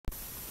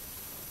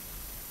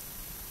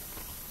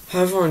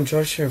Hi everyone,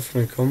 Josh here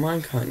from the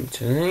Mankind.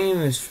 Today in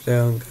this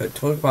video I'm going to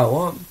talk about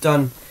what I've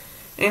done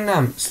in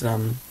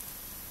Amsterdam.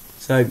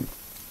 So,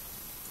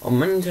 on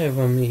Monday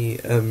when we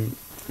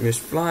was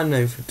flying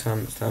over to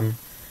Amsterdam,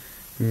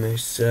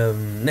 Miss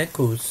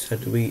Nichols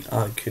said we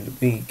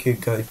could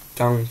go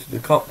down to the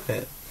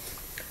cockpit.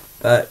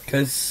 But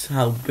because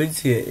how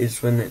busy it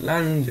is when it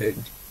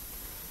landed,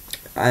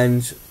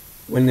 and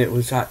when it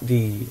was at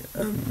the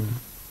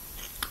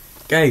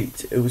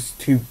gate, it was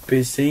too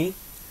busy.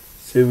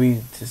 So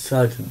we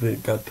decided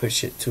we'd go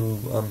push it to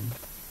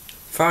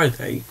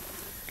Friday.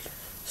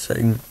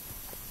 So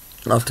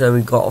after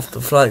we got off the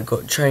flight,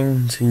 got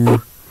trained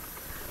to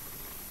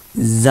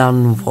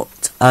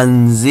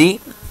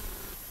ezy2158,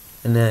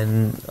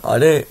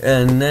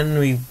 and then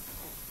we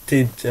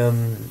did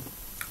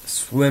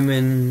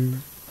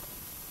swimming,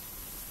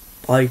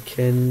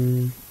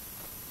 biking,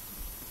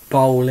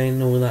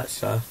 bowling, all that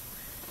stuff.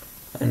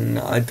 And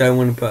I don't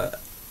want to put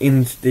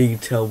into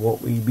detail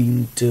what we've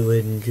been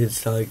doing,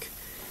 because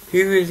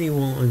who really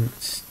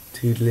wants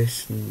to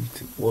listen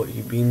to what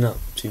you've been up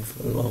to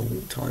for a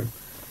long time?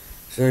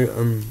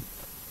 So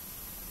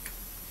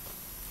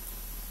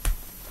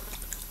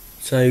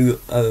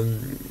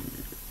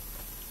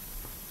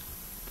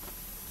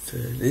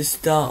let's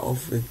start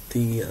off with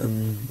the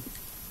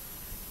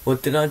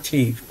what did I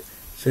achieve?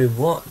 So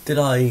what did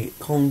I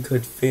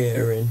conquered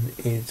fear in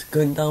is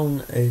going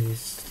down a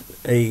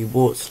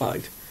water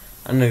slide.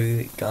 I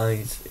know,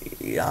 guys,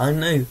 I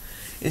know,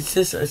 it's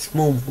just a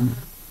small one.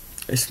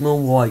 A small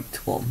white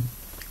one,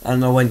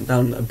 and I went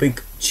down a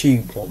big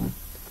tube one.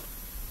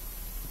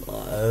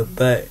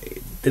 But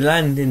the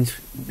landing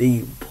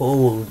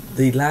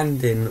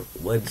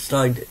where the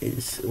slide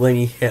is when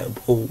you hit a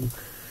pool,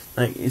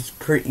 it's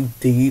pretty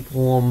deep,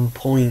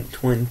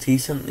 1.20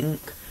 something,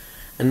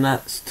 and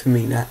to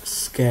me that's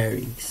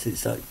scary, because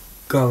it's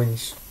going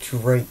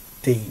straight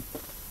deep.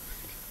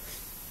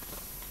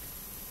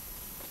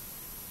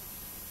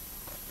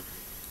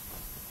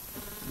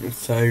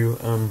 So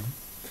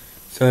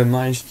I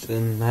managed to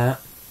do that.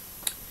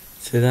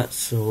 So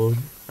that's all.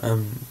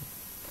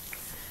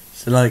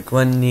 So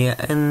when the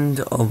end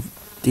of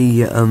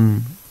the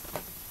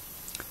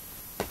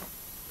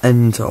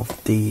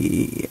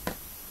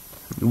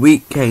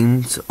week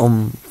came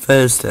on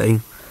Thursday.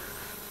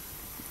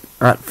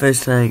 At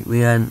Thursday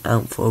we went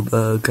out for a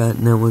burger,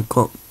 and then we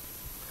got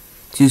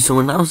to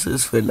someone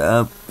else's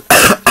villa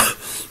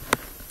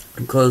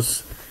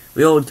because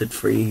we ordered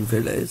 3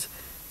 villas.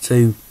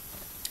 So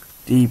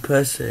the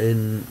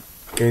person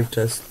gave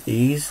us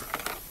these,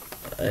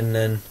 and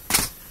then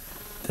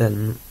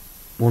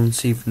one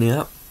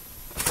souvenir,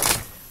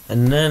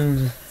 and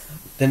then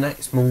the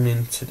next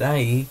morning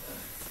today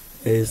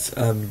is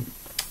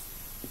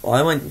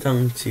I went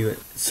down to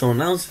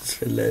someone else's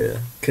villa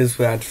because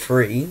we had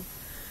 3.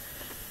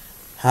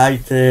 I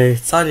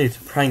decided to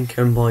prank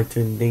them by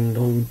doing ding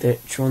dong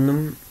ditch on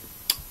them,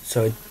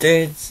 so I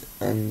did,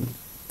 and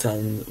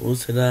done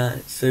also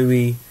that. So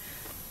we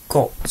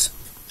got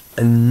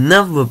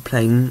another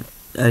train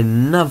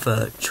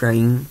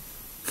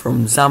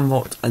from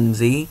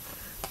ezy2158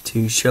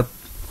 to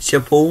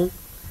Schiphol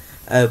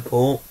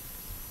Airport,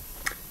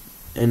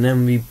 and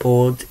then we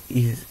board,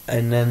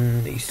 and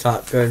then you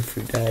start going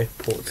through the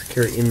airport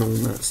security and all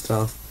that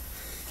stuff.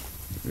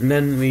 And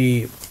then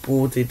we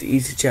boarded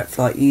easyjet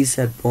flight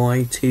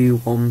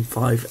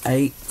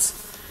ezy2158,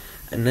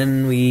 and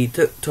then we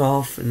took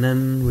off, and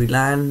then we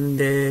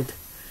landed.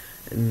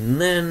 And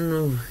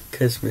then,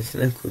 because Miss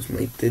Nichols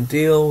made the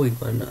deal, we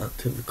went up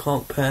to the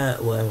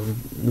cockpit, where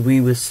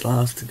we were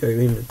last to go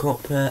in the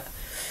cockpit.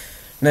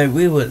 No,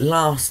 we were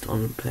last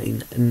on the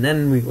plane, and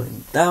then we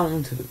went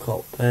down to the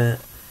cockpit,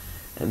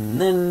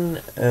 and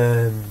then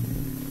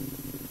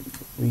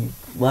we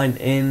went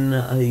in.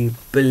 I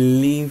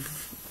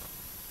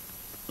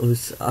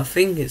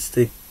think it's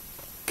the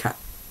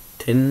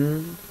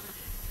captain.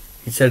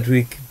 He said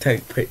we could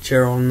take a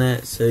picture on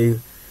it, so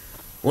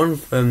one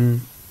of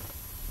them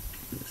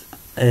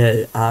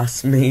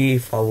asked me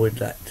if I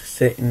would like to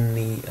sit in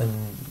the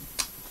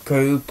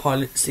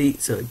co-pilot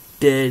seat, so I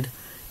did.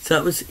 So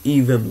that was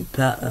even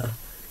better,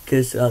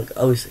 because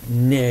I was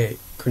near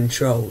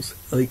controls.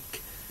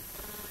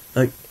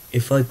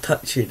 If I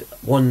touched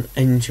one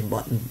engine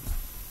button,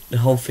 the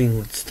whole thing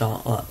would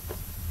start up.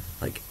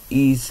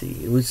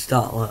 Easy, it would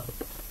start up.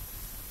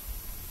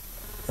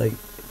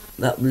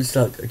 That was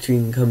a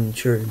dream come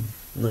true.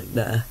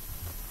 There,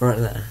 right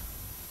there.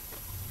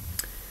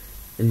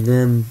 And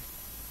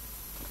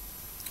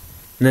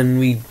then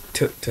we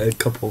took a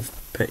couple of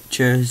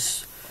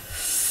pictures.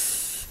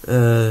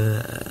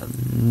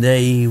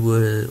 They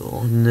were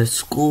on the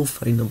school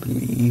phone, I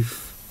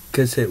believe,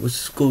 because it was a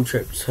school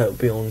trip, so it'll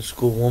be on the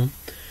school one.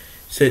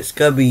 So it's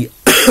gonna be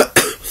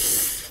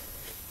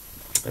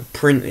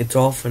printed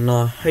off, and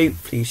I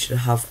hopefully should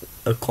have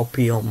a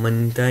copy on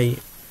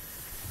Monday.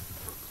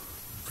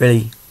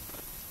 Really,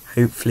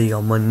 hopefully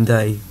on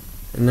Monday,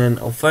 and then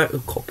I'll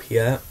photocopy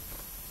it.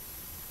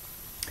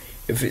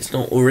 If it's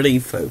not already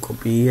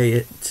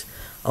photocopied,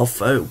 I'll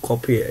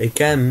photocopy it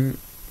again.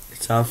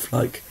 So I have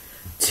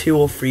 2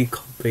 or 3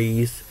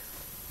 copies,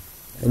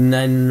 and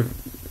then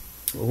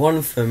one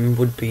of them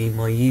would be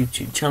my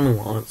YouTube channel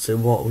art. So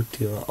what I'll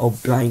do, I'll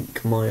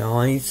blank my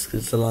eyes,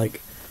 because I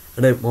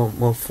don't want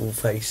my full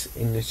face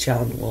in the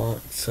channel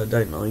art, so I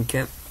don't like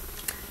it.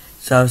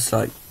 So I'll just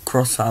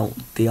cross out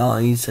the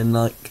eyes, and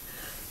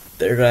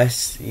the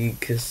rest you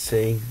can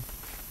see.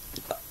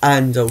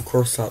 And I'll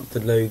cross out the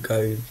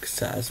logo, because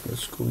that has my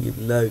school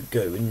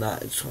logo in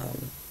that as well.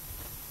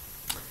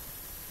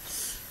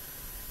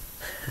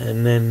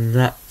 And then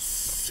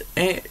that's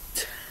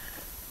it.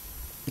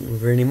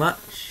 Really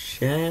much,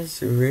 yeah,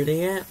 that's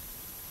really it.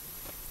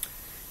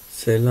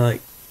 So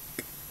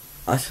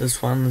I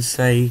just want to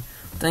say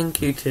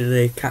thank you to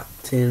the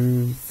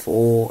captain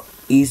for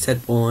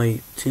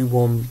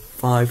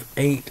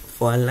ezy2158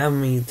 for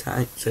allowing me to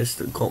access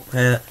the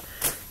cockpit.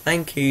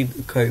 Thank you to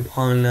the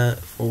co-pilot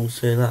for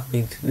also allowing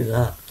me to do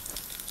that.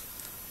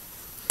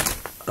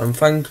 And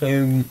thank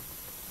you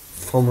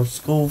for my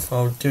school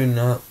for doing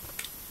that.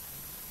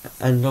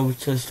 And I would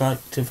just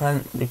like to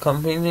thank the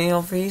company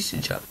of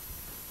easyjet.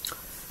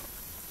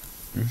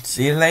 And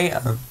see you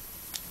later.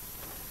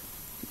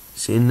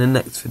 See you in the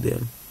next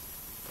video.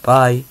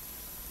 Bye.